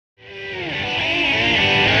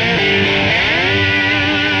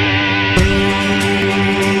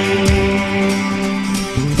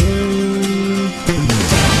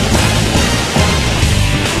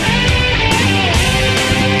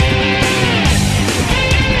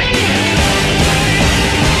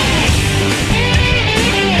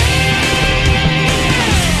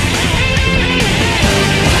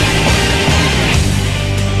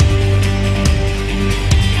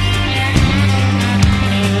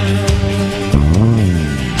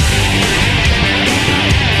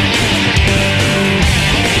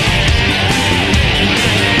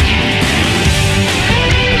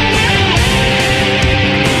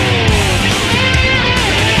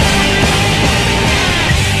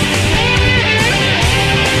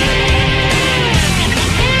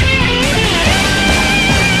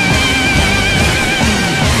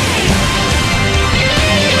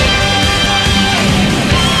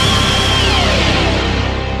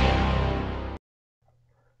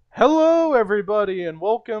everybody, and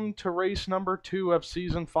welcome to race number 2 of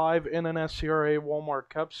Season 5 NNSCRA Walmart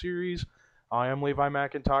Cup Series. I am Levi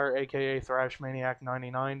McIntyre, aka Thrash Maniac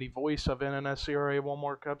 99, the voice of NNSCRA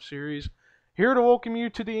Walmart Cup Series, here to welcome you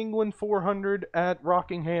to the England 400 at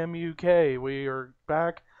Rockingham, UK. We are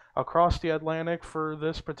back across the Atlantic for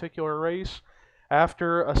this particular race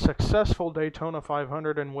after a successful Daytona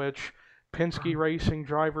 500 in which Penske Racing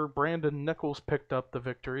driver Brandon Nichols picked up the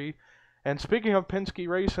victory. And speaking of Penske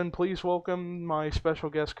Racing, please welcome my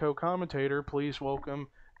special guest co-commentator. Please welcome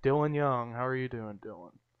Dylan Young. How are you doing,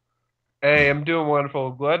 Dylan? Hey, I'm doing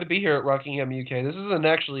wonderful. Glad to be here at Rockingham UK. This is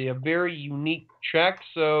actually a very unique track,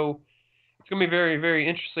 so it's going to be very, very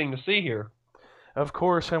interesting to see here. Of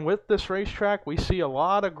course, and with this racetrack, we see a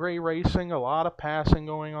lot of gray racing, a lot of passing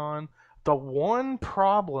going on. The one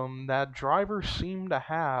problem that drivers seem to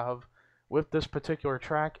have with this particular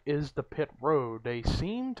track is the pit road. They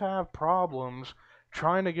seem to have problems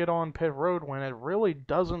trying to get on pit road when it really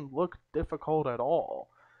doesn't look difficult at all.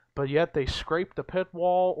 But yet they scrape the pit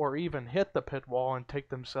wall or even hit the pit wall and take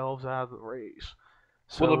themselves out of the race.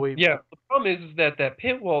 So The problem is that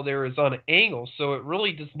pit wall there is on an angle, so it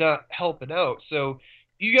really does not help it out. So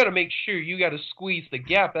you got to make sure you got to squeeze the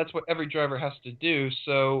gap. That's what every driver has to do.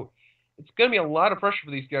 So it's going to be a lot of pressure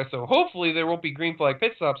for these guys. So hopefully there won't be green flag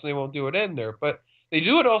pit stops and they won't do it in there. But they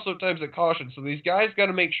do it also at times at caution. So these guys got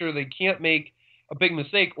to make sure they can't make a big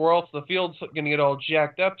mistake or else the field's going to get all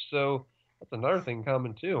jacked up. So that's another thing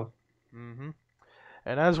coming too. And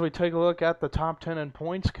as we take a look at the top 10 in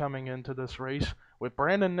points coming into this race, with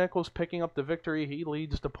Brandon Nichols picking up the victory, he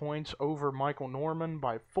leads the points over Michael Norman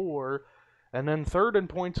by 4. And then third in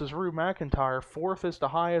points is Rue McIntyre. Fourth is the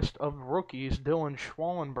highest of rookies, Dylan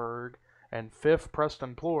Schwallenberg. And fifth,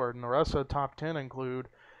 Preston Plord. And the rest of the top 10 include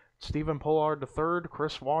Stephen Pollard III,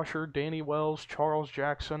 Chris Washer, Danny Wells, Charles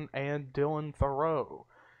Jackson, and Dylan Thoreau.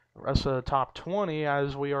 The rest of the top 20,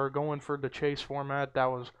 as we are going for the chase format, that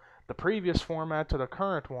was the previous format to the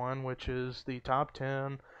current one, which is the top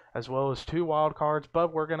 10, as well as 2 wild cards,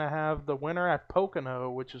 but we're going to have the winner at Pocono,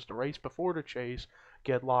 which is the race before the chase,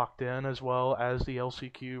 get locked in, as well as the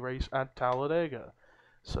LCQ race at Talladega.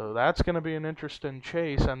 So that's going to be an interesting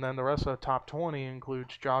chase, and then the rest of the top 20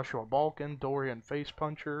 includes Joshua Balkin, Dorian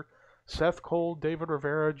Facepuncher, Seth Cole, David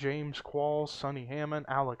Rivera, James Qualls, Sonny Hammond,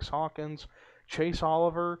 Alex Hawkins, Chase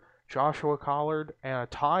Oliver, Joshua Collard, and a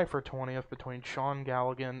tie for 20th between Sean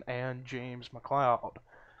Galligan and James McLeod.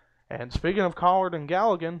 And speaking of Collard and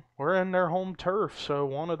Galligan, we're in their home turf, so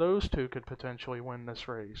one of those two could potentially win this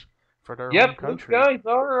race for their home country. Those guys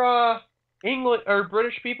are England or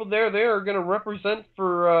British people there. They are going to represent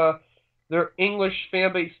for their English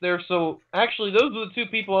fan base there. So actually, those are the 2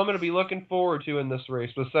 people I'm going to be looking forward to in this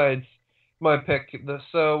race, besides my pick.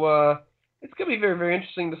 So it's going to be very, very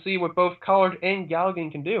interesting to see what both Collard and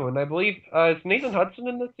Galligan can do. And I believe, is Nathan Hudson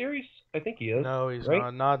in the series? I think he is. No, he's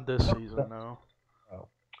right? not this season, no. Oh.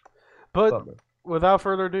 But without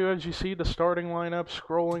further ado, as you see the starting lineup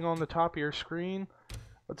scrolling on the top of your screen,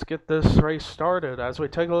 let's get this race started. As we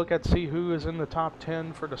take a look at see who is in the top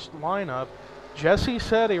 10 for the lineup, Jesse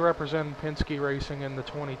Setti, representing Penske Racing in the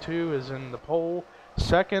 22, is in the pole.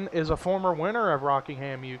 Second is a former winner of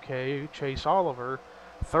Rockingham UK, Chase Oliver.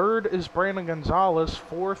 Third is Brandon Gonzalez.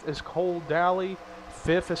 Fourth is Cole Daly.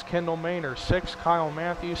 Fifth is Kendall Maynard. Sixth, Kyle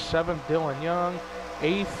Matthews. Seventh, Dylan Young.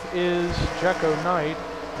 Eighth is Jekko Knight.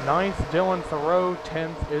 Ninth, Dylan Thoreau.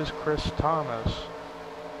 10th is Chris Thomas.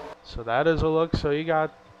 So that is a look. So you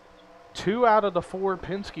got 2 out of the 4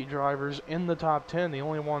 Penske drivers in the top 10. The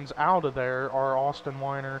only ones out of there are Austin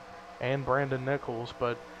Weiner and Brandon Nichols.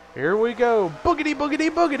 But here we go. Boogity,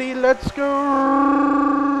 boogity, boogity. Let's go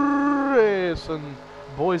racing,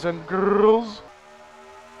 boys and girls.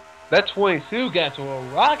 That 22 got to a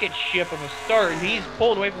rocket ship of a start, and he's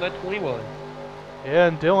pulling away from that 21. Yeah,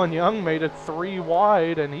 and Dylan Young made it 3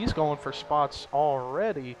 wide, and he's going for spots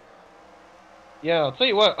already. Yeah, I'll tell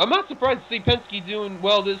you what, I'm not surprised to see Penske doing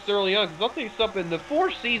well this early on, because I'll tell you something, the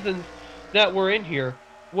 4 seasons that we're in here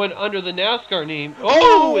went under the NASCAR name.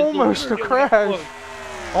 Almost a crash.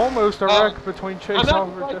 Almost a wreck between Chase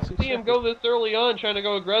Oliver and Jesse. See him go this early on, trying to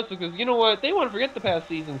go aggressive, because you know what? They want to forget the past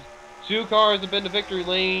seasons. 2 cars have been to victory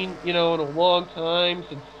lane, in a long time,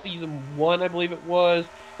 since season 1, I believe it was.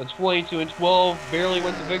 The 22 and 12 barely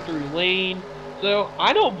went to victory lane. So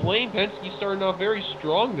I don't blame Penske starting off very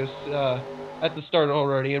strong this at the start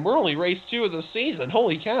already, and we're only race 2 of the season.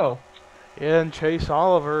 Holy cow! And Chase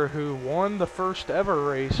Oliver, who won the first ever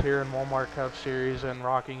race here in Walmart Cup Series in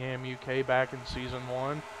Rockingham, UK back in Season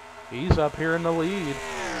 1, he's up here in the lead.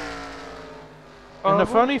 And the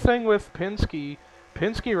funny thing with Penske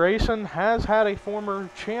Racing has had a former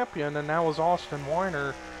champion, and that was Austin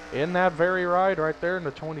Weiner, in that very ride right there in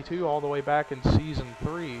the 22 all the way back in Season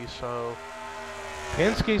 3. So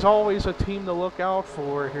Penske's always a team to look out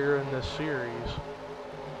for here in this series.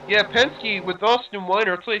 Yeah, Penske with Austin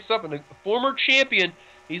Weiner, I'll tell you something, a former champion,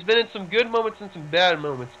 he's been in some good moments and some bad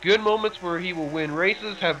moments. Good moments where he will win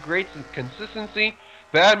races, have great consistency.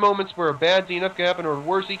 Bad moments where a bad DNF can happen, or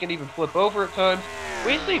worse, he can even flip over at times.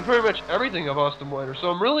 We've seen pretty much everything of Austin Weiner, so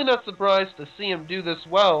I'm really not surprised to see him do this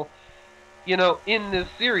well, you know, in this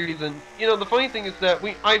series. And you know, the funny thing is that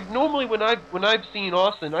I've normally when I've seen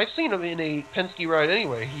Austin, I've seen him in a Penske ride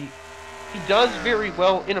anyway. He does very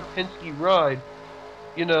well in a Penske ride.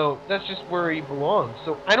 You know, that's just where he belongs.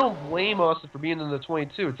 So I don't blame Austin for being in the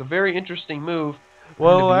 22. It's a very interesting move.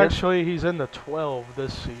 Well, actually, he's in the 12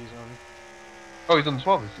 this season. Oh, he's in the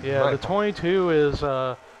 12 this season. Yeah, the 22 is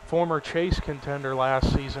former Chase contender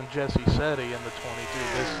last season, Jesse Setti, in the 22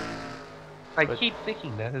 this season. I keep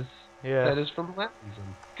thinking that is from last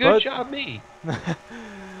season. Good job, me.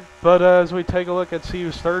 But as we take a look at see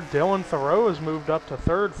who's third, Dylan Thoreau has moved up to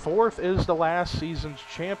third. Fourth is the last season's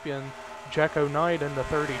champion, Jekko Knight, in the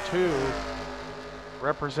 32,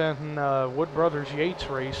 representing Wood Brothers Yates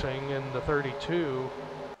Racing in the 32,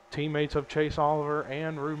 teammates of Chase Oliver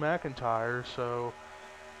and Rue McIntyre. So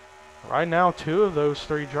right now, two of those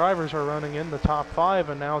three drivers are running in the top 5,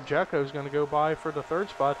 and now Jekko's going to go by for the third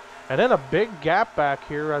spot. And then a big gap back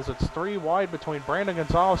here as it's 3 wide between Brandon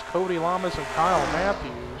Gonzalez, Cody Lamas, and Kyle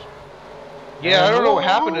Matthews. Yeah, I don't know what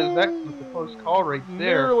happened. That was the close call right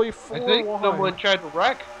there. Nearly 4 I think wide. someone tried to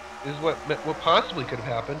wreck is what possibly could have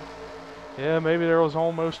happened. Yeah, maybe there was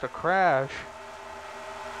almost a crash.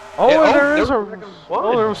 Oh, yeah, and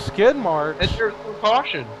there was was skid marks. And there's no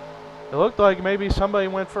caution. It looked like maybe somebody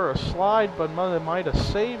went for a slide, but they might have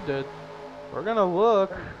saved it. We're gonna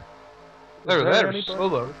look. There's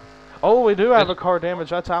solo. Oh, we do have a car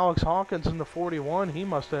damage. That's Alex Hawkins in the 41. He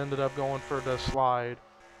must have ended up going for the slide.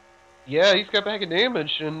 Yeah, he's got back a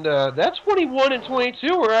damage, and that 21 and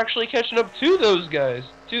 22 are actually catching up to those guys,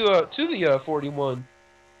 to the 41.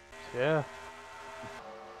 Yeah.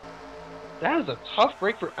 That is a tough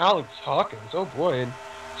break for Alex Hawkins. Oh boy! And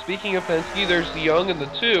speaking of Penske, there's the Young and the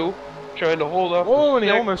 2 trying to hold up. Oh, and he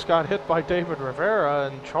almost got hit by David Rivera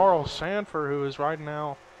and Charles Sanford, who is right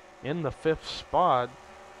now in the 5th spot.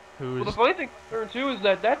 Well, the funny thing with turn 2 is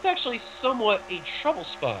that that's actually somewhat a trouble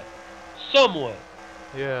spot. Somewhat.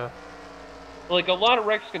 Yeah. Like, a lot of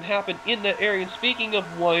wrecks can happen in that area. And speaking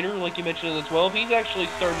of Weiner, like you mentioned in the 12, he's actually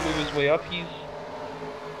starting to move his way up. He's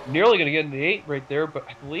nearly going to get in the 8 right there, but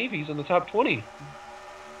I believe he's in the top 20.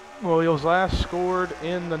 Well, he was last scored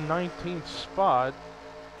in the 19th spot.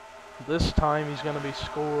 This time he's going to be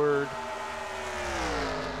scored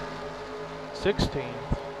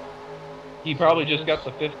 16th. He probably just got the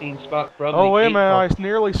 15th spot from Oh, wait a minute. I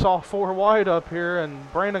nearly saw 4 wide up here,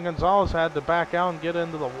 and Brandon Gonzalez had to back out and get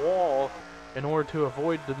into the wall in order to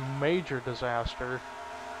avoid the major disaster.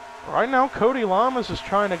 Right now, Cody Lamas is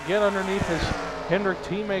trying to get underneath his Hendrick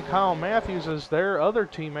teammate Kyle Matthews, as their other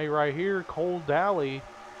teammate right here, Cole Daly,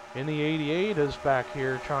 in the 88, is back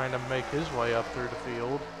here trying to make his way up through the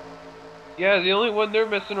field. Yeah, the only one they're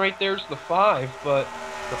missing right there is the 5, but...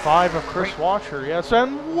 The 5 of Chris Washer, yes,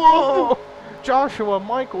 and whoa! Joshua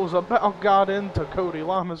Michaels about got into Cody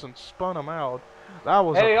Lamas and spun him out. That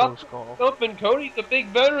was a close call. And Cody's a big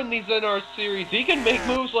veteran in these NR series. He can make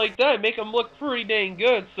moves like that, make them look pretty dang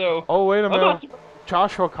good. So. Oh, wait a minute.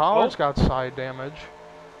 Joshua Collins got side damage.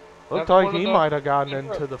 Looked like he might have gotten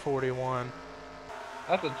into the 41.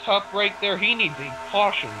 That's a tough break there. He needs a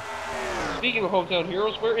caution. Speaking of hometown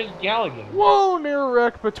heroes, where is Galligan? Whoa, near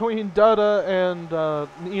wreck between Dutta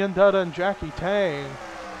and Ian Dutta and Jackie Tang.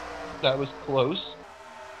 That was close.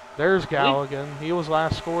 There's Galligan. He was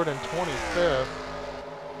last scored in 25th.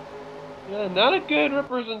 Yeah, not a good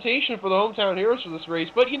representation for the hometown heroes for this race.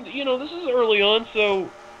 But, you know, this is early on, so,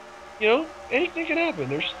 you know, anything can happen.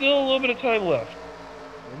 There's still a little bit of time left.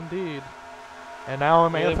 Indeed. And now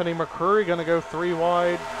Anthony McCurry going to go 3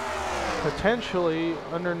 wide, potentially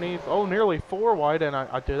underneath, nearly 4 wide. And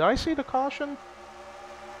did I see the caution?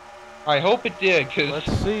 I hope it did, because...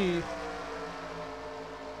 Let's see.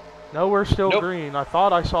 No, we're still green. I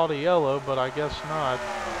thought I saw the yellow, but I guess not.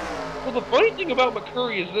 Well, the funny thing about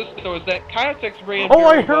McCurry is this, though, is that Kyotex ran. Oh,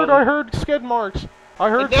 I heard skid marks. I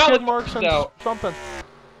heard skid marks and something.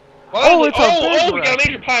 Oh, it's a big we got a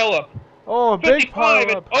major pile up. Oh, a big pile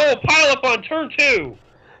up. Oh, pile up on turn 2.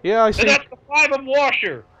 Yeah, I see. And that's the 5 of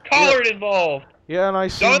Washer. Collard involved. Yeah, and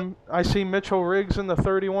I see Mitchell Riggs in the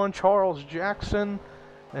 31, Charles Jackson,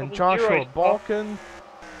 and Joshua Balkin.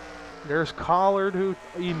 There's Collard, who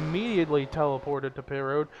immediately teleported to pit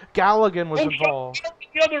road. Galligan was involved.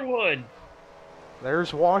 The other one.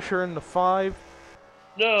 There's Washer in the 5.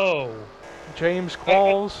 No. James I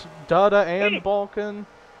Qualls, Dutta, wait and a, Balkan.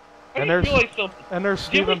 I And just there's realized something. Did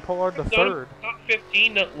Stephen we Pollard the Trent Dunham 3rd. top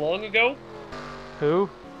 15 not long ago? Who?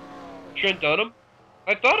 Trent Dunham?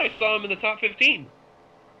 I thought I saw him in the top 15.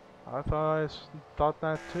 I thought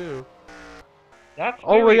that too. That's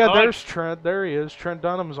Oh, well, very yeah, odd. there's Trent. There he is. Trent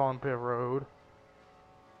Dunham's on pit road.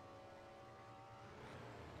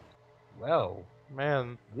 Well,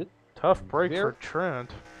 Man, this tough is break for very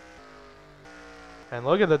Trent. And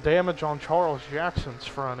look at the damage on Charles Jackson's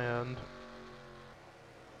front end.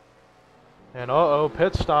 And uh-oh,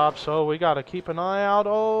 pit stop, so we got to keep an eye out.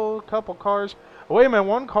 Oh, a couple cars. Wait a minute,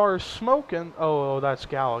 one car is smoking. Oh, that's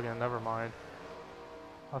Galligan, never mind.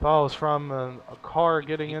 I thought it was from a car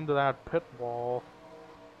getting into that pit wall.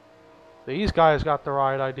 These guys got the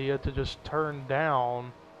right idea to just turn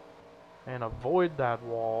down and avoid that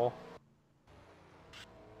wall.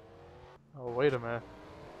 Oh, wait a minute.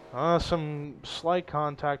 Some slight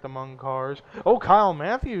contact among cars. Oh, Kyle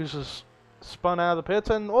Matthews is spun out of the pits,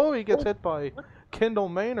 and oh, he gets hit by Kendall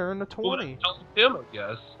Maynor in the well, 20. that tells him, I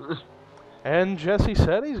guess. And Jesse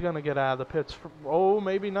said he's going to get out of the pits. Oh,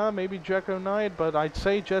 maybe not. Maybe Jekko Knight, but I'd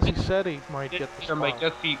say Jesse said he might get the spot. I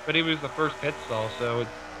guess but he was the first pit stall, so it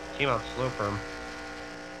came out slow for him.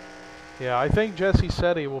 Yeah, I think Jesse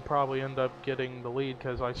said he will probably end up getting the lead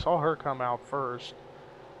because I saw her come out first.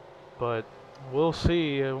 But we'll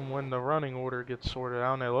see when the running order gets sorted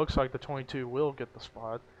out. And it looks like the 22 will get the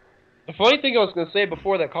spot. The funny thing I was going to say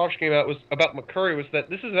before that caution came out was about McCurry was that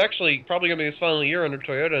this is actually probably going to be his final year under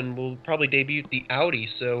Toyota and will probably debut the Audi.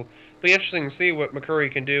 So it'll be interesting to see what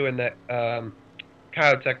McCurry can do in that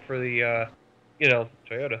Tech for the,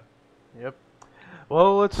 Toyota. Yep.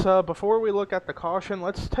 Well, let's before we look at the caution,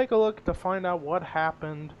 let's take a look to find out what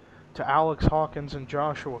happened to Alex Hawkins and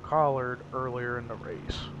Joshua Collard earlier in the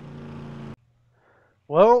race.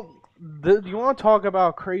 Well, you want to talk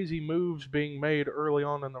about crazy moves being made early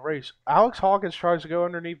on in the race? Alex Hawkins tries to go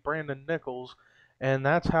underneath Brandon Nichols, and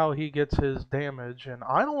that's how he gets his damage. And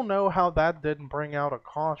I don't know how that didn't bring out a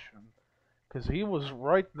caution, because he was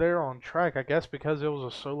right there on track. I guess because it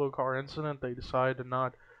was a solo car incident, they decided to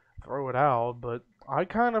not throw it out. But I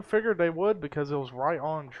kind of figured they would because it was right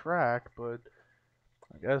on track. But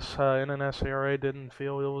I guess NNSCRA didn't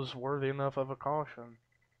feel it was worthy enough of a caution.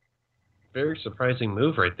 Very surprising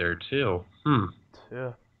move right there, too.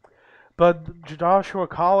 Yeah. But Joshua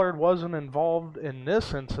Collard wasn't involved in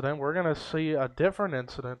this incident. We're going to see a different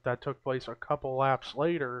incident that took place a couple laps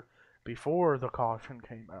later before the caution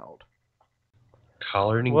came out.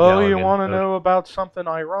 Collard and Well, Galligan. you want to know about something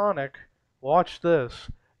ironic? Watch this.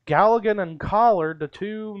 Galligan and Collard, the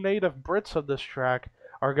two native Brits of this track,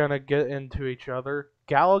 are going to get into each other.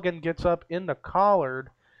 Galligan gets up into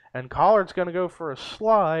Collard, and Collard's going to go for a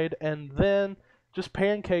slide and then just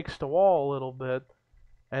pancakes the wall a little bit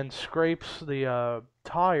and scrapes the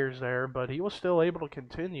tires there, but he was still able to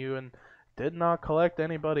continue and did not collect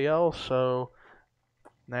anybody else, so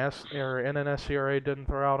NNSCRA didn't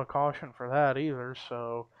throw out a caution for that either,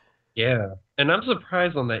 so... Yeah, and I'm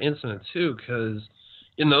surprised on that incident, too, because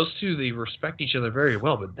in those two, they respect each other very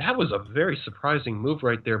well, but that was a very surprising move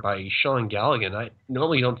right there by Sean Galligan. I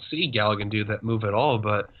normally don't see Galligan do that move at all,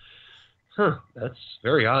 but that's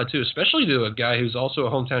very odd, too, especially to a guy who's also a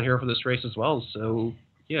hometown hero for this race as well, so...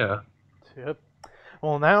 Yeah. Yep.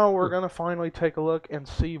 Well, now we're going to finally take a look and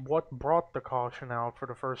see what brought the caution out for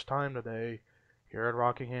the first time today here at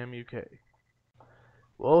Rockingham UK.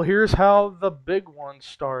 Well, here's how the big one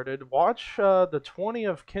started. Watch the 20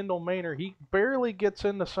 of Kendall Maynor. He barely gets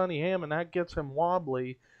into Sonny Ham, and that gets him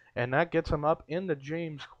wobbly, and that gets him up into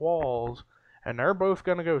James Qualls. And they're both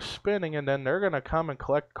going to go spinning, and then they're going to come and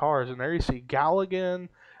collect cars. And there you see Galligan,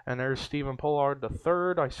 and there's Stephen Pollard the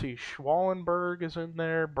third. I see Schwallenberg is in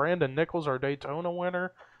there. Brandon Nichols, our Daytona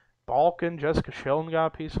winner. Balkan, Jessica Sheldon got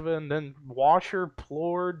a piece of it. And then Washer,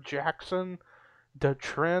 Plord, Jackson,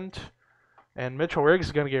 DeTrent, and Mitchell Riggs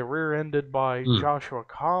is going to get rear-ended by Joshua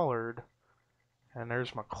Collard. And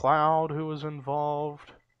there's McLeod who was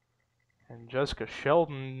involved. And Jessica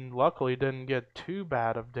Sheldon luckily didn't get too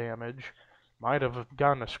bad of damage. Might have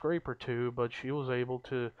gotten a scrape or two, but she was able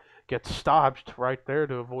to get stopped right there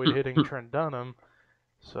to avoid hitting Trent Dunham.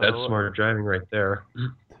 So that's smart driving right there.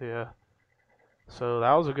 Yeah. So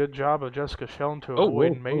that was a good job of Jessica Sheldon to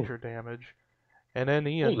avoid major damage. And then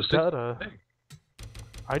Ian Dutta.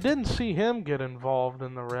 I didn't see him get involved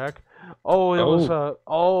in the wreck. Oh, it was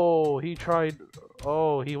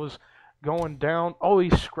he was going down. Oh,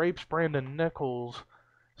 he scrapes Brandon Nichols,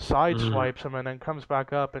 sideswipes him, and then comes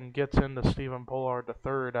back up and gets into Stephen Pollard the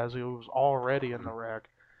third as he was already in the wreck.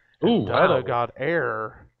 And Dutta got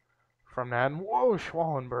air from that. And whoa,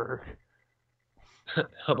 Schwallenberg.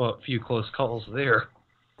 How about a few close calls there?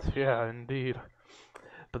 Yeah, indeed.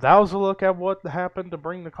 But that was a look at what happened to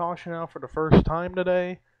bring the caution out for the first time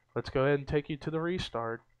today. Let's go ahead and take you to the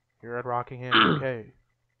restart here at Rockingham, UK.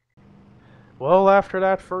 Well, after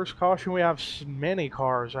that first caution, we have many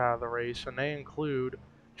cars out of the race, and they include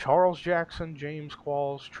Charles Jackson, James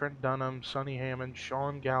Qualls, Trent Dunham, Sonny Hammond,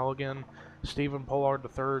 Sean Galligan, Stephen Pollard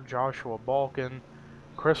III, Joshua Balkin,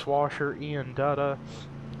 Chris Washer, Ian Dutta,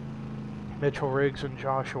 Mitchell Riggs, and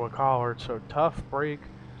Joshua Collard. So tough break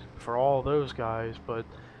for all those guys, but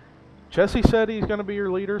Jesse said he's going to be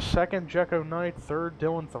your leader. Second, Jekko Knight. Third,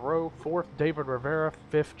 Dylan Thoreau. Fourth, David Rivera.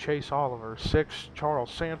 Fifth, Chase Oliver. Sixth,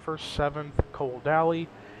 Charles Sanford. Seventh, Cole Daly.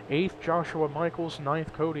 Eighth, Joshua Michaels.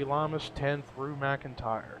 Ninth, Cody Lamas. 10th, Rue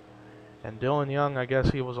McIntyre. And Dylan Young, I guess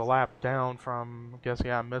he was a lap down from, I guess he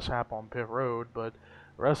had a mishap on pit road. But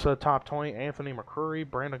the rest of the top 20, Anthony McCurry,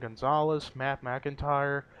 Brandon Gonzalez, Matt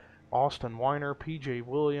McIntyre, Austin Weiner, PJ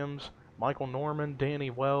Williams, Michael Norman,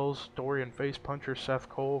 Danny Wells, Dorian Facepuncher, Seth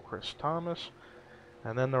Cole, Chris Thomas.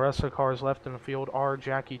 And then the rest of the cars left in the field are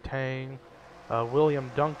Jackie Tang,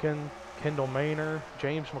 William Duncan, Kendall Maynor,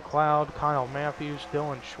 James McLeod, Kyle Matthews,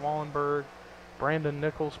 Dylan Schwallenberg, Brandon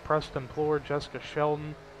Nichols, Preston Plord, Jessica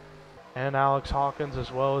Sheldon, and Alex Hawkins,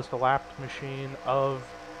 as well as the lapped machine of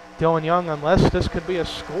Dylan Young, unless this could be a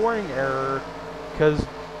scoring error, because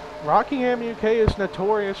Rockingham UK is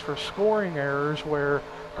notorious for scoring errors where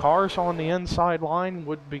cars on the inside line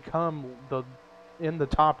would become in the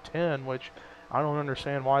top 10, which I don't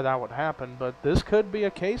understand why that would happen, but this could be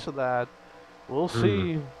a case of that. We'll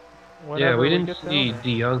see. Yeah, we didn't see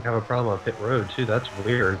DeYoung have a problem on pit road too. That's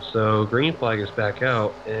weird. So green flag is back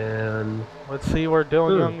out, and let's see where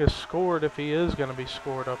Dylan Young is scored, if he is going to be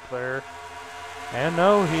scored up there. And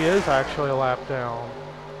no, he is actually a lap down.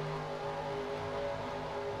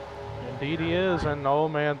 Indeed he is, and oh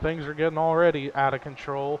man, things are getting already out of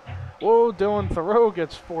control. Whoa, Dylan Thoreau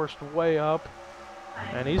gets forced way up,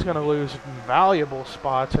 and he's going to lose valuable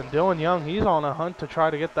spots. And Dylan Young, he's on a hunt to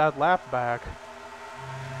try to get that lap back.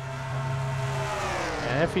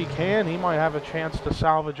 And if he can, he might have a chance to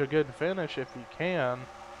salvage a good finish if he can.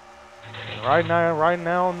 Right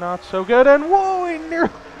now, not so good. And whoa,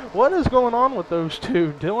 what is going on with those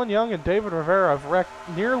two? Dylan Young and David Rivera have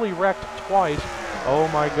nearly wrecked twice. Oh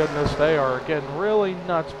my goodness, they are getting really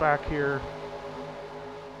nuts back here.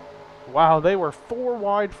 Wow, they were 4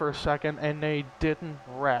 wide for a second and they didn't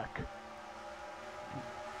wreck.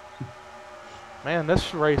 Man,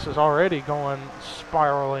 this race is already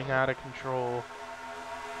spiraling out of control.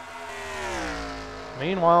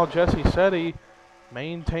 Meanwhile, Jesse Setti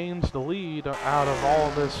maintains the lead out of all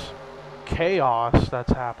this chaos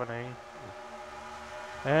that's happening.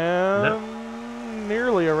 And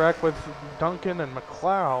nearly a wreck with Duncan and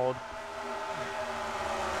McLeod.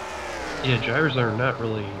 Yeah, drivers are not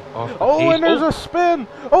really off the pace. And there's a spin!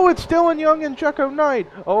 Oh, it's Dylan Young and Jekko Knight!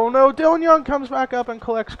 Oh no, Dylan Young comes back up and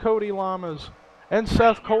collects Cody Lamas. And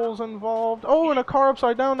Seth Cole's involved. Oh, and a car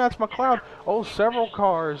upside down, that's McLeod. Oh, several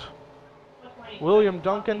cars. William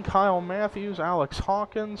Duncan, Kyle Matthews, Alex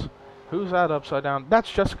Hawkins. Who's that upside down? That's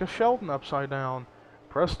Jessica Sheldon upside down.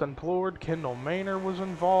 Preston Plord, Kendall Maynor was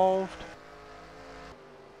involved.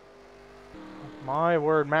 My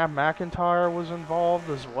word, Matt McIntyre was involved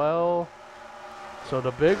as well. So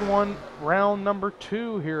the big one, round number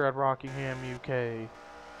 2 here at Rockingham, UK.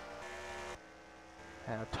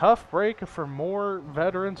 And a tough break for more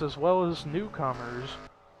veterans as well as newcomers.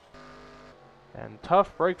 And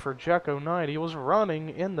tough break for Jekko Knight. He was running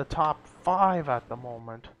in the top 5 at the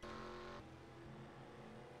moment.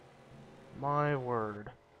 My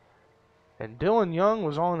word. And Dylan Young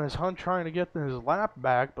was on his hunt trying to get his lap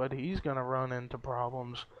back, but he's going to run into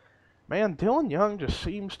problems. Man, Dylan Young just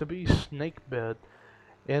seems to be snake bit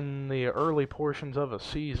in the early portions of a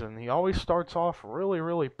season. He always starts off really,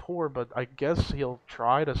 really poor, but I guess he'll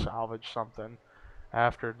try to salvage something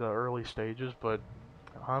after the early stages, but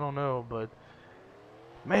I don't know. But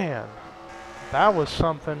man, that was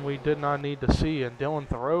something we did not need to see. And Dylan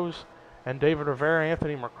Thoreau's and David Rivera,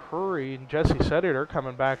 Anthony McCurry, and Jesse Setti are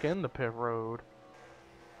coming back in the pit road.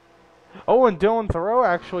 Oh, and Dylan Thoreau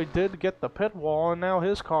actually did get the pit wall, and now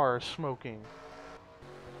his car is smoking.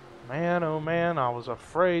 Man, oh man, I was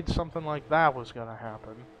afraid something like that was going to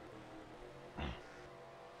happen.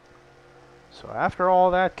 So after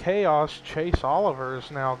all that chaos, Chase Oliver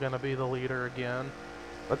is now going to be the leader again.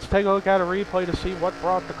 Let's take a look at a replay to see what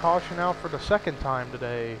brought the caution out for the second time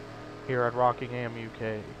today here at Rockingham,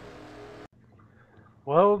 UK.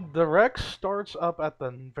 Well, the wreck starts up at the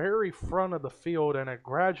very front of the field, and it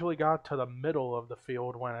gradually got to the middle of the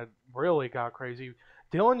field when it really got crazy.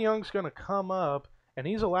 Dylan Young's going to come up, and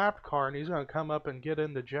he's a lap car, and he's going to come up and get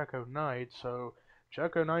into Jekko Knight. So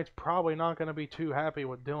Jekko Knight's probably not going to be too happy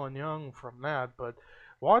with Dylan Young from that. But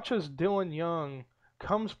watch as Dylan Young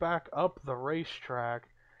comes back up the racetrack.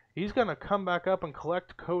 He's going to come back up and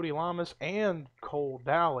collect Cody Lamas and Cole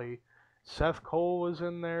Daly. Seth Cole was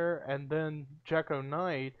in there, and then Jekko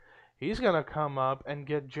Knight. He's going to come up and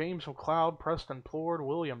get James McLeod, Preston Plord,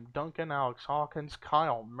 William Duncan, Alex Hawkins,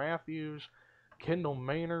 Kyle Matthews, Kendall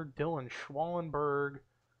Maynard, Dylan Schwallenberg,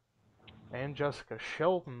 and Jessica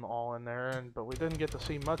Shelton all in there. But we didn't get to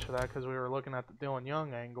see much of that because we were looking at the Dylan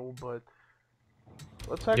Young angle. But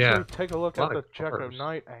let's actually take a look at the Jekko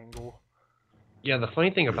Knight angle. Yeah, the funny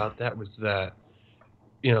thing about that was that,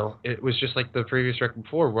 it was just like the previous record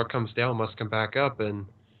before. What comes down must come back up, and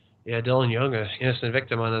yeah, Dylan Young, an innocent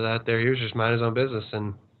victim under that there. He was just minding his own business,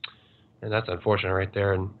 and that's unfortunate right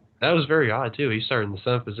there. And that was very odd, too. He started in the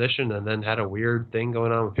 7th position and then had a weird thing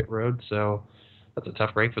going on with pit road, so that's a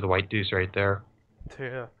tough break for the White Deuce right there.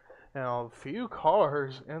 Yeah. Now, a few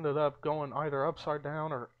cars ended up going either upside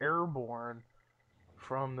down or airborne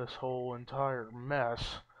from this whole entire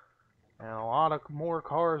mess. And a lot of more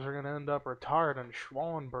cars are going to end up retired, and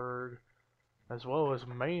Schwallenberg, as well as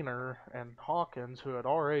Maynard and Hawkins, who had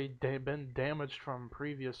already been damaged from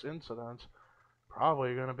previous incidents,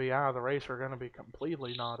 probably going to be out of the race or going to be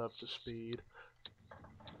completely not up to speed.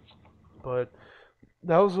 But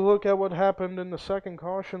that was a look at what happened in the second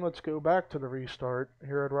caution. Let's go back to the restart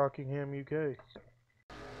here at Rockingham UK.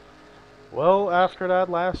 Well, after that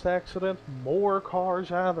last accident, more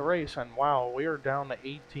cars out of the race, and wow, we are down to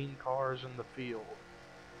 18 cars in the field.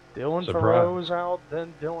 Dylan Farrow is out,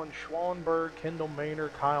 then Dylan Schwallenberg, Kendall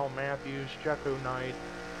Maynard, Kyle Matthews, Jekko Knight,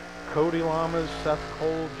 Cody Lamas, Seth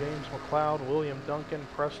Cole, James McLeod, William Duncan,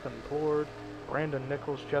 Preston Plord, Brandon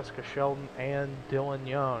Nichols, Jessica Sheldon, and Dylan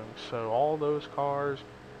Young. So all those cars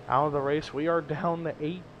out of the race. We are down to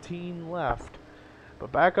 18 left.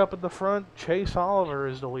 But back up at the front, Chase Oliver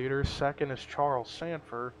is the leader. Second is Charles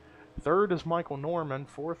Sanford. Third is Michael Norman.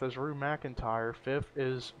 Fourth is Rue McIntyre. Fifth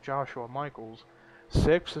is Joshua Michaels.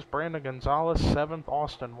 Sixth is Brandon Gonzalez. Seventh,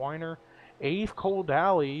 Austin Weiner. Eighth, Cole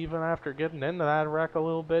Daly. Even after getting into that wreck a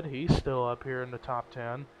little bit, he's still up here in the top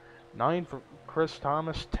 10. Ninth, Chris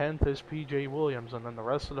Thomas. 10th is P.J. Williams. And then the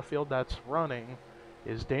rest of the field that's running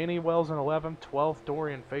is Danny Wells in 11th. 12th,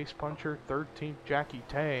 Dorian Facepuncher. 13th, Jackie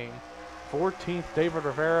Tang. 14th, David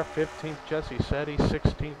Rivera. 15th, Jesse Setti.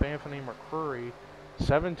 16th, Anthony McCrory.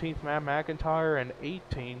 17th, Matt McIntyre. And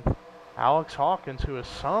 18th, Alex Hawkins, who is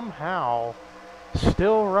somehow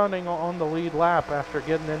still running on the lead lap after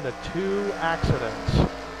getting into 2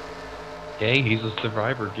 accidents. Hey, he's a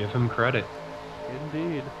survivor. Give him credit.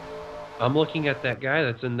 Indeed. I'm looking at that guy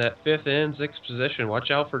that's in that 5th and 6th position.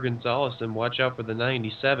 Watch out for Gonzalez and watch out for the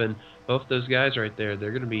 97. Both those guys right there,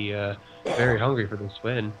 they're going to be very hungry for this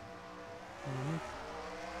win.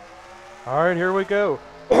 All right, here we go.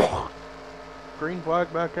 Green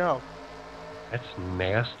flag back out. That's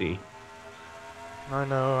nasty. I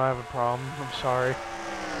know, I have a problem. I'm sorry.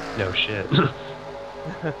 No shit.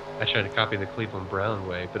 I tried to copy the Cleveland Brown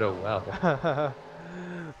way, but oh well.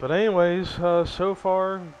 But anyways, so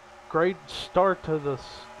far, great start to the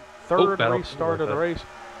third restart of the race.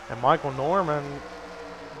 And Michael Norman,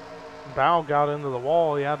 Bow got into the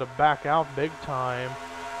wall. He had to back out big time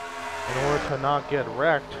in order to not get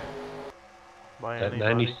wrecked by anybody. That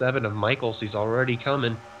 97 of Michaels, he's already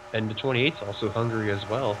coming. And the 28's also hungry as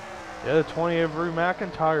well. Yeah, the 20 of Rue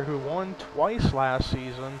McIntyre, who won twice last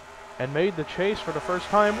season and made the chase for the first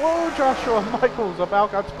time. Whoa, Joshua Michaels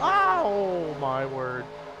about got... Oh, my word.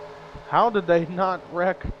 How did they not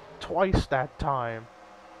wreck twice that time?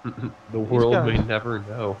 The world may never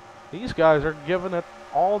know. These guys are giving it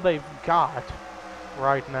all they've got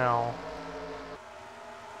right now.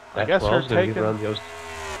 I guess they're taking...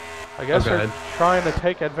 I guess they're trying to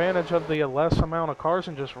take advantage of the less amount of cars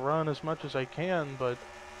and just run as much as they can, but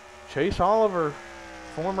Chase Oliver,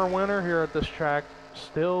 former winner here at this track,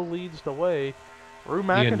 still leads the way. Rue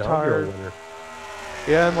McIntyre,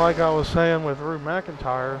 yeah, and like I was saying with Rue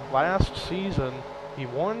McIntyre, last season he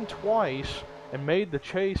won twice and made the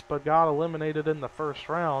chase but got eliminated in the first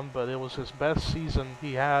round, but it was his best season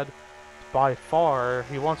he had by far.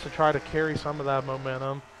 He wants to try to carry some of that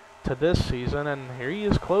momentum to this season, and here he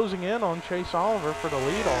is closing in on Chase Oliver for the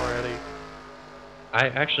lead already. I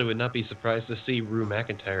actually would not be surprised to see Rue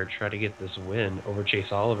McIntyre try to get this win over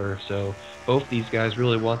Chase Oliver. So both these guys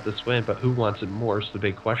really want this win, but who wants it more is the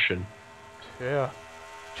big question. Yeah.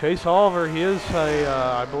 Chase Oliver, he is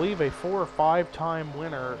I believe a 4 or 5 time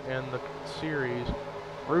winner in the series.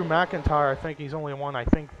 Rue McIntyre, I think he's only won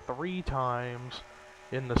 3 times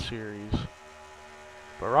in the series.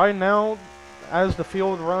 But right now, as the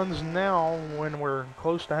field runs now, when we're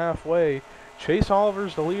close to halfway, Chase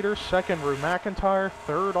Oliver's the leader, second Rue McIntyre,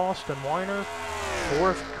 third Austin Weiner,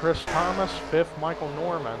 fourth Chris Thomas, fifth Michael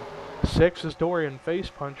Norman, sixth is Dorian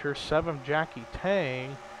Facepuncher, seventh Jackie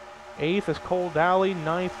Tang, eighth is Cole Daly,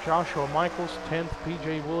 ninth Joshua Michaels, 10th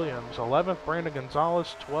PJ Williams, 11th Brandon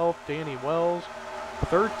Gonzalez, 12th Danny Wells,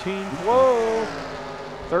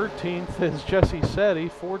 13th is Jesse Setti,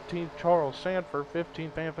 14th Charles Sanford,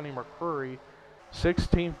 15th Anthony McCrory,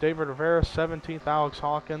 16th David Rivera, 17th Alex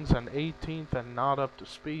Hawkins, and 18th and not up to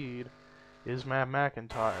speed is Matt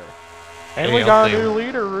McIntyre. And we got a new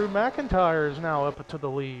leader. Rue McIntyre is now up to the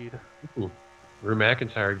lead. Ooh. Rue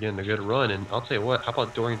McIntyre getting a good run, and I'll tell you what, how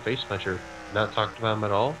about Dorian Facepuncher? Not talked about him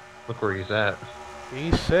at all? Look where he's at.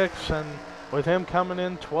 He's 6th, and with him coming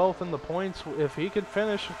in 12th in the points, if he could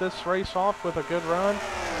finish this race off with a good run,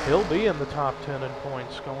 he'll be in the top 10 in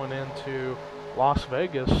points going into Las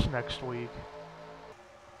Vegas next week.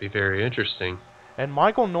 Be very interesting. And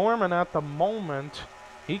Michael Norman at the moment,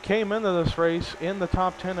 he came into this race in the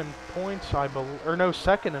top 10 in points,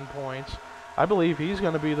 second in points. I believe he's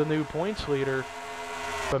going to be the new points leader.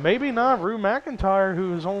 But maybe not Rue McIntyre,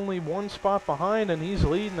 who is only one spot behind, and he's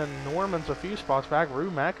leading, and Norman's a few spots back. Rue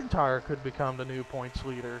McIntyre could become the new points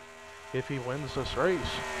leader if he wins this race.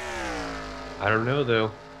 I don't know,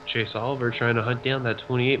 though. Chase Oliver trying to hunt down that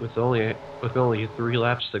 28 with only 3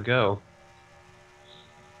 laps to go.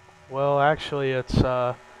 Well, actually, it's 3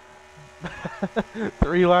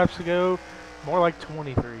 laps to go. More like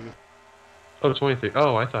 23. Oh, 23.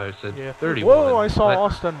 Oh, I thought it said 31. Whoa, I saw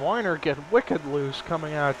Austin Weiner get wicked loose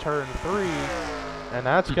coming out of turn 3. And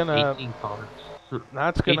that's gonna... 18 cars.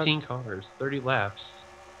 That's gonna... 18 cars, 30 laps.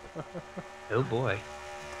 Oh boy.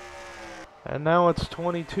 And now it's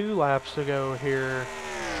 22 laps to go here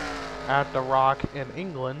at the Rock in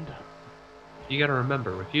England. You gotta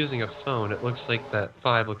remember, with using a phone, it looks like that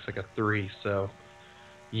 5 looks like a 3, so...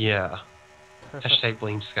 Yeah. Hashtag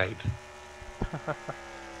blame Skype.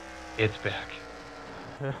 It's back.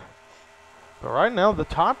 But right now, the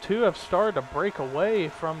top 2 have started to break away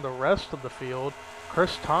from the rest of the field.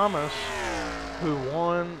 Chris Thomas, who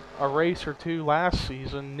won a race or 2 last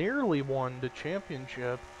season, nearly won the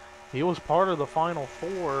championship. He was part of the Final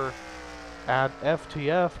 4 at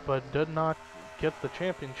FTF, but did not get the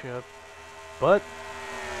championship.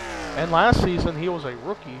 And last season, he was a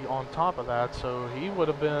rookie on top of that, so he would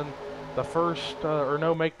have been the first,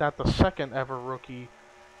 make that the second ever rookie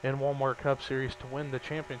in Walmart Cup Series to win the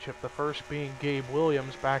championship, the first being Gabe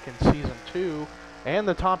Williams back in Season 2. And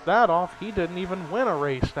to top that off, he didn't even win a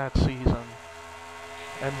race that season.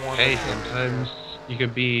 And won hey, sometimes you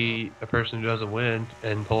could be a person who doesn't win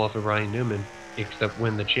and pull off a Ryan Newman, except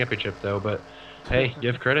win the championship, though. But, hey,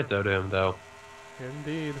 give credit, though, to him, though.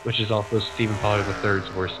 Indeed. Which is also Stephen Pollard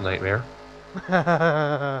III's worst nightmare.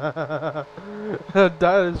 That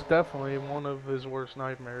is definitely one of his worst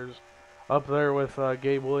nightmares. Up there with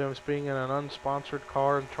Gabe Williams being in an unsponsored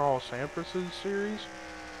car in Charles Sanford's series.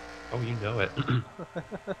 Oh, you know it.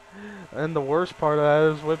 And the worst part of that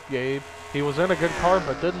is with Gabe. He was in a good car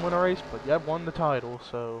but didn't win a race, but yet won the title.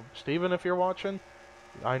 So, Steven, if you're watching,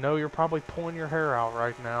 I know you're probably pulling your hair out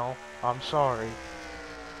right now. I'm sorry.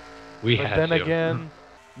 But then again,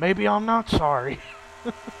 maybe I'm not sorry.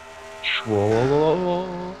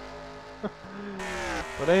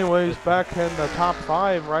 But anyways, back in the top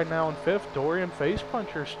 5 right now in 5th, Dorian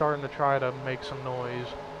Facepuncher starting to try to make some noise.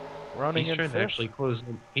 Running in 5th.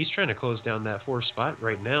 He's trying to close down that 4th spot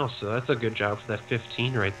right now, so that's a good job for that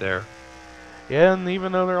 15 right there. Yeah, and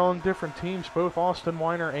even though they're on different teams, both Austin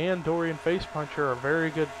Weiner and Dorian Facepuncher are very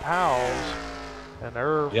good pals. And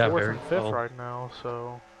they're 4th and 5th right now,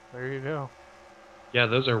 so there you go. Yeah,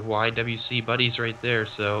 those are YWC buddies right there.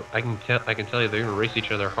 So I can tell you they're gonna race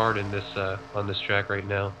each other hard in this on this track right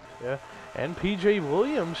now. Yeah, and PJ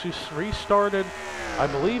Williams, who restarted, I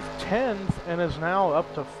believe 10th, and is now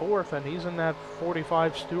up to 4th, and he's in that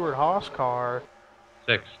 45 Stuart Haas car.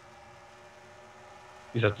 6th.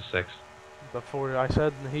 He's up to 6th. The 40. I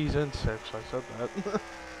said he's in 6th. I said that.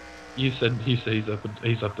 You said he's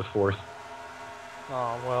up to 4th.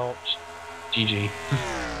 Oh well. GG.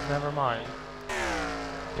 Never mind.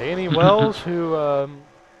 Danny Wells, who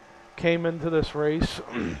came into this race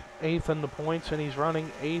 8th in the points, and he's running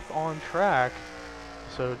 8th on track.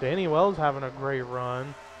 So Danny Wells having a great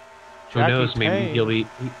run. Who knows, maybe he'll be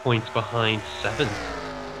 8 points behind 7th.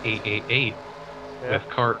 888. Yeah. With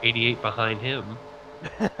car 88 behind him.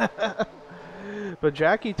 But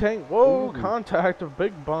Jackie Tang, contact, a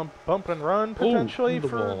big bump and run potentially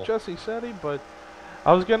for Jesse Setti, but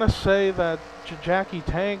I was going to say that Jackie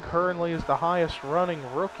Tang currently is the highest running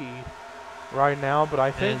rookie right now, but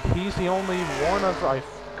I think And he's the only one of a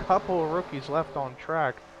couple of rookies left on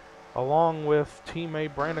track, along with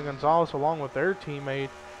teammate Brandon Gonzalez, along with their teammate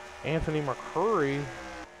Anthony McCurry,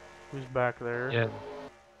 who's back there. yeah,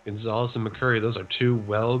 Gonzalez and McCurry, those are two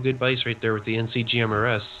good bikes right there with the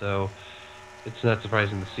NCGMRS. So it's not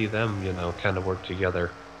surprising to see them, kind of work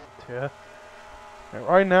together. Yeah. And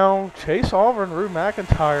right now, Chase Oliver and Rue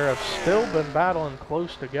McIntyre have still been battling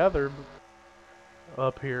close together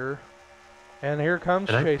up here. And here comes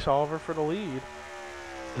And Chase Oliver for the lead.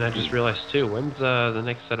 I just realized too, when's the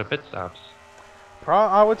next set of pit stops?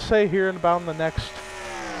 I would say here in about the next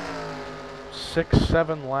 6,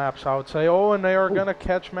 7 laps, I would say. Oh, and they are going to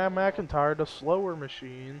catch Matt McIntyre, the slower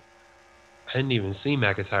machine. I didn't even see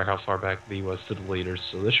McIntyre how far back he was to the leaders,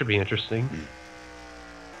 so this should be interesting.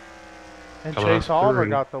 And Coming Chase off Oliver three.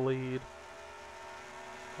 got the lead.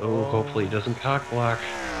 Oh, hopefully he doesn't cock block.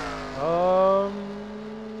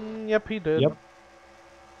 Yep, he did. Yep.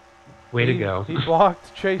 Way to go. He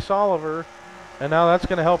blocked Chase Oliver, and now that's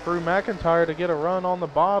going to help Rue McIntyre to get a run on the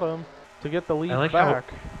bottom to get the lead back.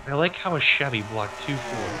 I like how a Chevy blocked 2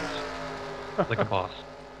 Fords. Like a boss.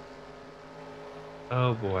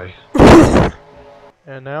 Oh boy.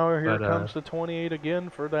 And now here comes the 28 again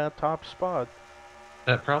for that top spot.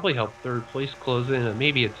 That probably helped third place close in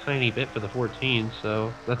maybe a tiny bit for the 14,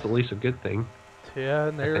 so that's at least a good thing. Yeah,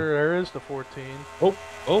 and there is the 14. Oh,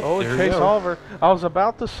 there Chase you go. Oliver. I was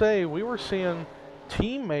about to say, we were seeing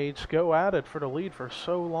teammates go at it for the lead for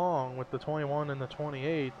so long with the 21 and the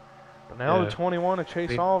 28. But now the 21 of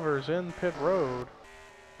Chase Oliver is in pit road.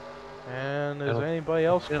 And is anybody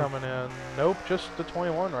else coming in? Nope, just the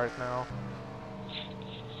 21 right now.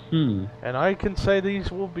 And I can say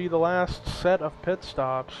these will be the last set of pit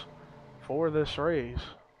stops for this race.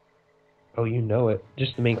 Oh, you know it.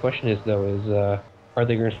 Just the main question is, though, are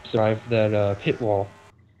they going to survive that pit wall?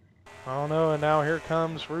 I don't know, and now here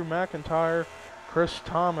comes Rue McIntyre, Chris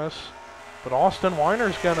Thomas, but Austin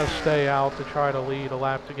Weiner's going to stay out to try to lead a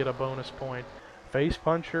lap to get a bonus point. Face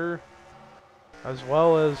Puncher, as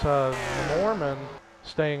well as Norman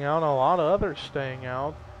staying out, and a lot of others staying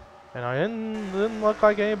out. And I didn't look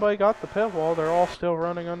like anybody got the pit wall. They're all still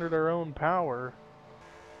running under their own power.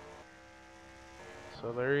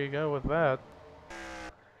 So there you go with that.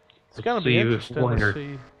 It's going to be interesting to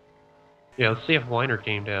see. Yeah, let's see if Weiner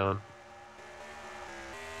came down.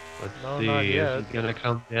 Let's see, is he going to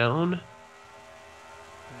come down?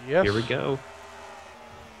 Yes. Here we go.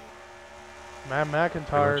 Matt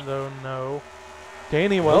McIntyre, though, no.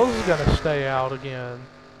 Danny Wells is going to stay out again.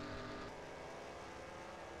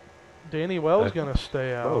 Danny Wells is going to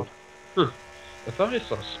stay out. I thought I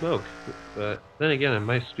saw smoke, but then again, I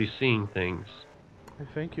might be seeing things. I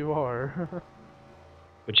think you are.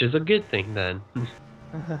 Which is a good thing, then.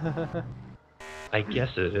 I guess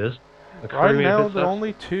it is. Right now, the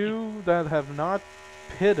only two that have not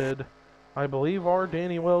pitted, I believe, are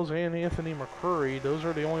Danny Wells and Anthony McCurry. Those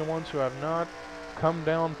are the only ones who have not come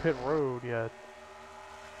down pit road yet.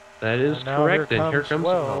 That is correct, and here comes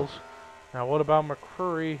Wells. Now, what about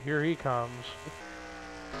McCurry? Here he comes.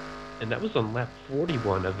 And that was on lap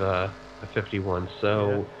 41 of 51, so...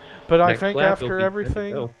 Yeah. But I think after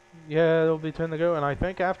everything... Yeah, it'll be 10 to go, and I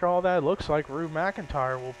think after all that, it looks like Rue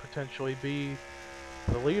McIntyre will potentially be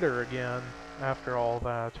the leader again after all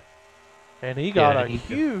that. And he got a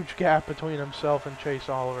huge gap between himself and Chase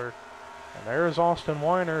Oliver. And there's Austin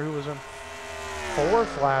Weiner, who was in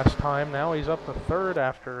 4th last time. Now he's up to 3rd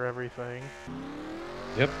after everything.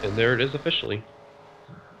 Yep, and there it is officially.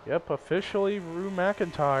 Yep, officially Rue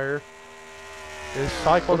McIntyre is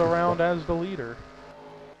cycled around as the leader.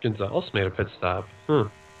 Gonzalez made a pit stop. Oh,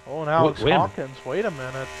 and Alex Hawkins, wait a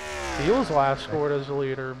minute. He was last scored as the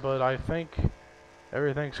leader, but I think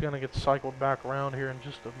everything's going to get cycled back around here in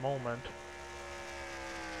just a moment.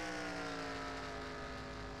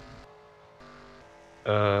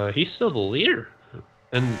 He's still the leader.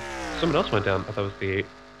 And someone else went down. I thought it was the 8.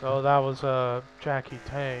 Oh, that was Jackie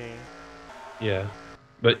Tang. Yeah.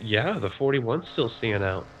 But yeah, the 41's still staying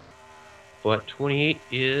out. But 28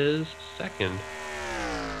 is 2nd.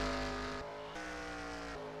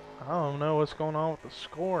 I don't know what's going on with the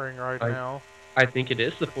scoring now. I think it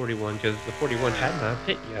is the 41, because the 41 had not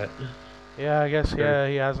pit yet. Yeah, I guess, yeah,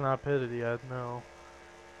 he has not pitted yet, no.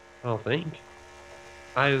 I don't think.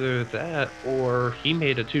 Either that, or he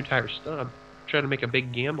made a 2-tire stub, trying to make a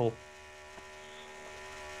big gamble.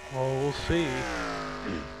 Well, we'll see.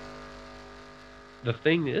 The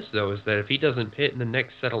thing is, though, is that if he doesn't pit in the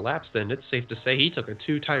next set of laps, then it's safe to say he took a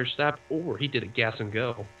 2-tire stop, or he did a gas and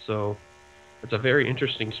go. So, it's a very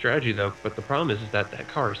interesting strategy, though. But the problem is that that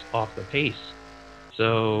car is off the pace.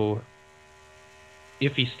 So,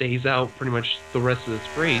 if he stays out pretty much the rest of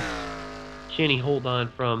this race, can he hold on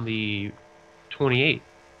from the 28?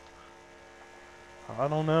 I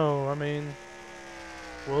don't know. I mean,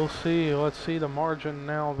 we'll see. Let's see the margin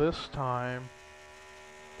now this time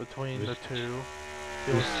between the two.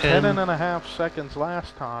 It was 10.5 seconds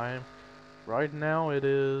last time. Right now it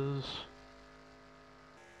is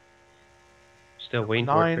Still waiting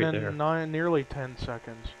for it right there. nearly 10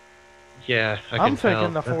 seconds. Yeah, I'm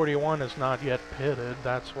thinking the 41 is not yet pitted.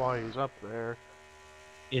 That's why he's up there.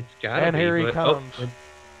 It's gotta and be. here he comes.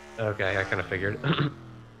 Oh, okay, I kind of figured.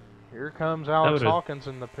 Here comes Alex Hawkins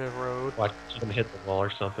in the pit road. Watch him hit the wall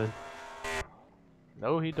or something.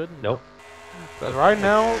 No, he didn't. Nope. But right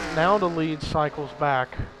now the lead cycles back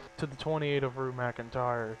to the 28 of Rue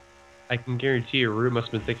McIntyre. I can guarantee you, Rue must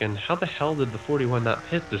have been thinking, how the hell did the 41 not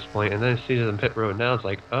pit this point? And then I see it in pit road now. It's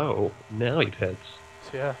like, oh, now he pits.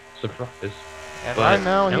 Yeah. Surprise. And right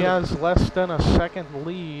now he has less than a second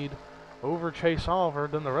lead over Chase Oliver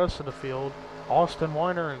than the rest of the field. Austin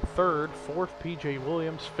Weiner in third, fourth P.J.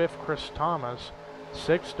 Williams, fifth Chris Thomas,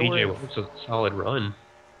 sixth Story. P.J. Williams a solid run.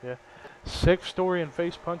 Yeah. Sixth Story and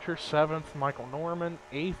Face Puncher, seventh Michael Norman,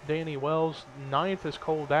 eighth Danny Wells, ninth is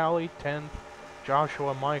Cole Dally, 10th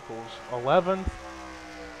Joshua Michaels, 11th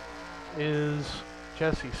is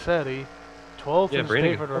Jesse Setti, 12th is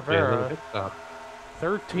David Rivera,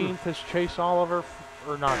 13th is Chase Oliver,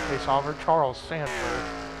 or not Chase Oliver, Charles Sanford.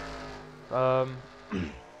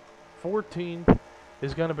 14th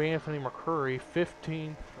is going to be Anthony McCurry.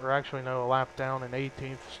 15th, or actually no, a lap down, and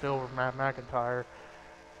 18th still Matt McIntyre.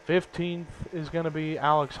 15th is going to be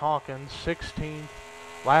Alex Hawkins. 16th,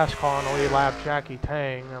 last car on the lead lap, Jackie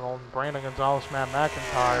Tang, and on Brandon Gonzalez, Matt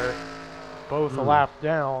McIntyre, both a lap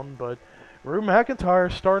down, but Rue McIntyre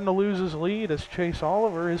is starting to lose his lead as Chase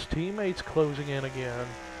Oliver, his teammates, closing in again.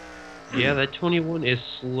 Yeah, that 21 is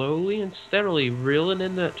slowly and steadily reeling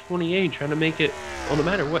in that 28, trying to make it, well, no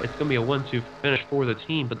matter what, it's going to be a 1-2 finish for the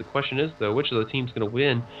team. But the question is, though, which of the team's going to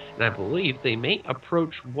win? And I believe they may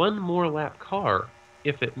approach one more lap car,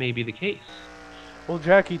 if it may be the case. Well,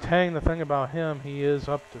 Jackie Tang, the thing about him, he is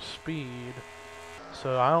up to speed.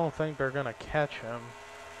 So I don't think they're going to catch him.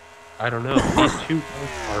 I don't know. These two cars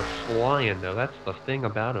are flying, though. That's the thing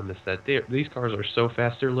about them, is that these cars are so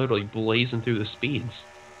fast, they're literally blazing through the speeds.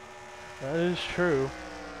 That is true.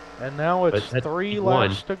 And now it's 3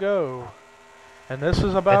 laps to go. And this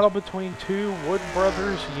is a battle between two Wood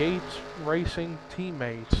Brothers Yates Racing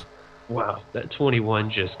teammates. Wow, that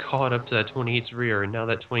 21 just caught up to that 28's rear, and now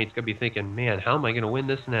that 28's going to be thinking, man, how am I going to win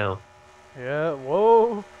this now? Yeah,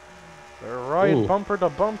 whoa. They're right bumper to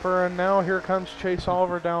bumper, and now here comes Chase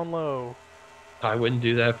Oliver down low. I wouldn't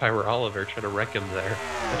do that if I were Oliver, trying to wreck him there.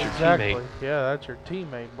 That's your teammate. Yeah, that's your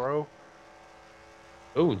teammate, bro.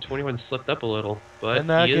 Oh, 21 slipped up a little, but and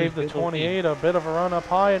that gave the 28 a bit of a run up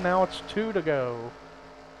high, and now it's 2 to go.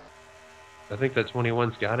 I think that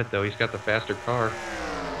 21's got it, though. He's got the faster car.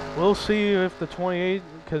 We'll see if the 28,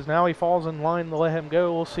 because now he falls in line to let him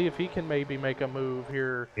go. We'll see if he can maybe make a move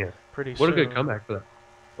here pretty soon. What a good comeback for that.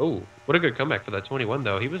 Oh, what a good comeback for that 21,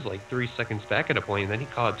 though. He was like 3 seconds back at a point, and then he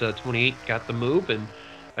caught 28, got the move, and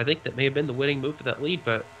I think that may have been the winning move for that lead,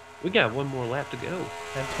 but we got one more lap to go.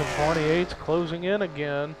 And 28's closing in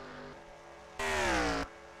again.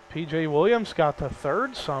 P.J. Williams got to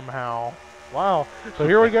third somehow. Wow. So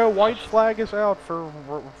here we go. White flag is out for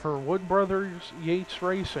Wood Brothers Yates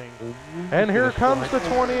Racing. And here comes the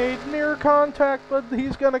 28 near contact, but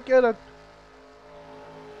he's going to get it.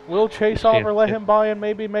 Will Chase Oliver let him by and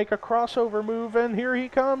maybe make a crossover move? And here he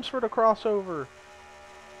comes for the crossover.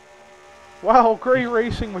 Wow, great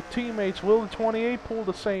racing with teammates. Will the 28 pull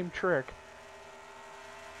the same trick?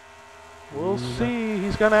 We'll see.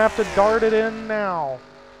 He's going to have to dart it in now.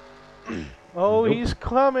 Oh, he's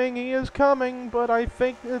coming. He is coming, but I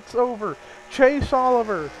think it's over. Chase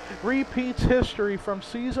Oliver repeats history from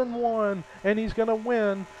Season 1, and he's going to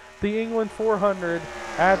win the England 400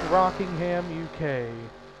 at Rockingham, UK.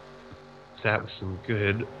 That was some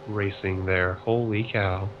good racing there. Holy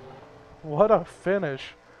cow. What a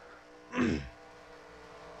finish.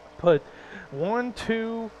 But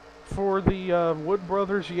 1-2 for the Wood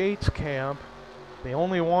Brothers Yates camp. The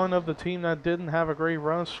only one of the team that didn't have a great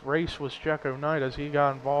race was Jecko Knight, as he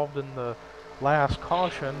got involved in the last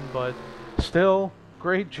caution, but still,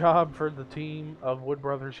 great job for the team of Wood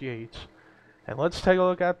Brothers Yates. And let's take a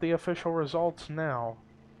look at the official results now.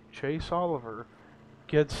 Chase Oliver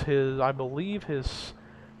gets his, I believe, his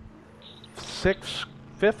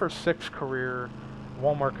fifth or sixth career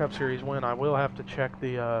Walmart Cup Series win. I will have to check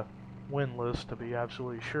the win list to be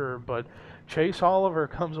absolutely sure, but Chase Oliver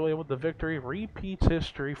comes away with the victory, repeats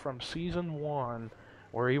history from Season 1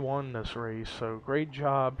 where he won this race. So great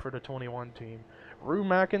job for the 21 team. Rue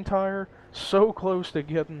McIntyre, so close to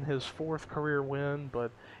getting his 4th career win,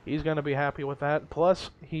 but he's going to be happy with that.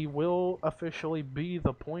 Plus, he will officially be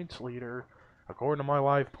the points leader. According to my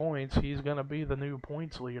live points, he's going to be the new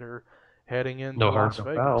points leader heading into No harm, Las no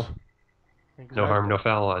Vegas. foul. No harm, Exactly. no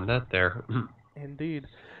foul on that there. Indeed.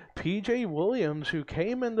 PJ Williams, who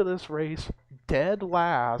came into this race dead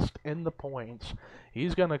last in the points,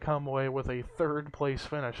 he's going to come away with a 3rd place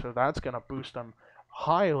finish, so that's going to boost him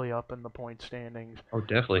highly up in the point standings. Oh,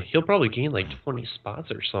 definitely. He'll probably gain like 20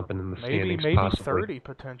 spots or something in the standings, Maybe possibly. 30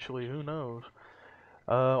 potentially, who knows.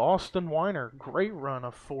 Austin Weiner, great run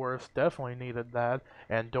of 4th, definitely needed that.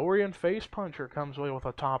 And Dorian Facepuncher comes away with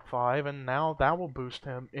a top 5, and now that will boost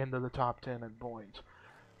him into the top 10 in points.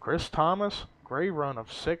 Chris Thomas, great run of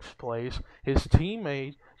 6th place. His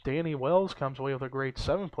teammate, Danny Wells, comes away with a great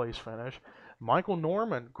 7th place finish. Michael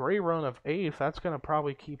Norman, great run of 8th. That's going to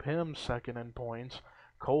probably keep him 2nd in points.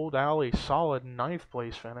 Cole Dowley, solid 9th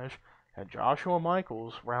place finish. And Joshua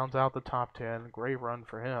Michaels rounds out the top 10. Great run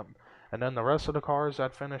for him. And then the rest of the cars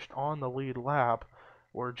that finished on the lead lap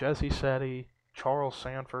were Jesse Setti, Charles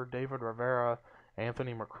Sanford, David Rivera,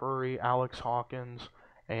 Anthony McCrory, Alex Hawkins,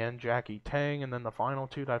 and Jackie Tang. And then the final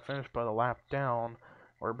 2 that finished by the lap down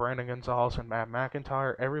were Brandon Gonzalez and Matt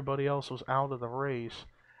McIntyre. Everybody else was out of the race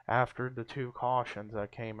after the 2 cautions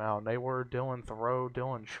that came out. And they were Dylan Thoreau,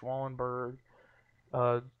 Dylan Schwallenberg.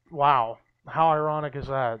 Wow. How ironic is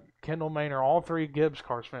that? Kendall Maynard, all 3 Gibbs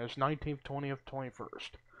cars finished 19th, 20th, 21st.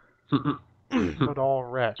 But all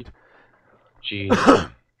wrecked.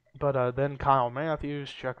 Jeez. But then Kyle Matthews,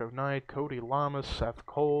 Checo Knight, Cody Lamas, Seth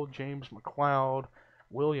Cole, James McLeod,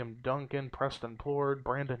 William Duncan, Preston Plord,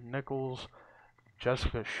 Brandon Nichols,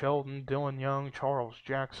 Jessica Sheldon, Dylan Young, Charles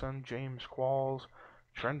Jackson, James Qualls,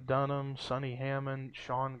 Trent Dunham, Sonny Hammond,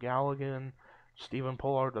 Sean Galligan, Stephen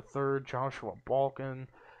Pollard III, Joshua Balkin,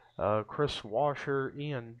 Chris Washer,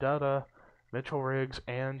 Ian Dutta, Mitchell Riggs,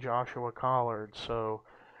 and Joshua Collard. So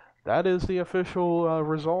that is the official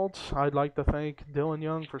results. I'd like to thank Dylan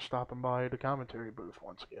Young for stopping by the commentary booth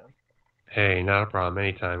once again. Hey, not a problem.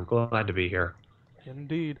 Anytime. Glad to be here.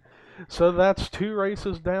 Indeed. So that's 2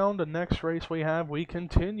 races down. The next race we have, we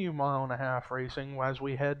continue 1.5 mile racing as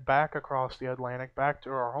we head back across the Atlantic, back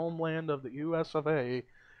to our homeland of the US of A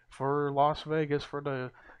for Las Vegas for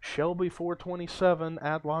the Shelby 427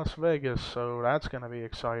 at Las Vegas. So that's going to be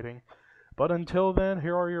exciting. But until then,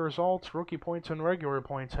 here are your results, rookie points and regular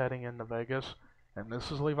points heading into Vegas. And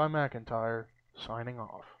this is Levi McIntyre signing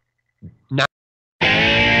off.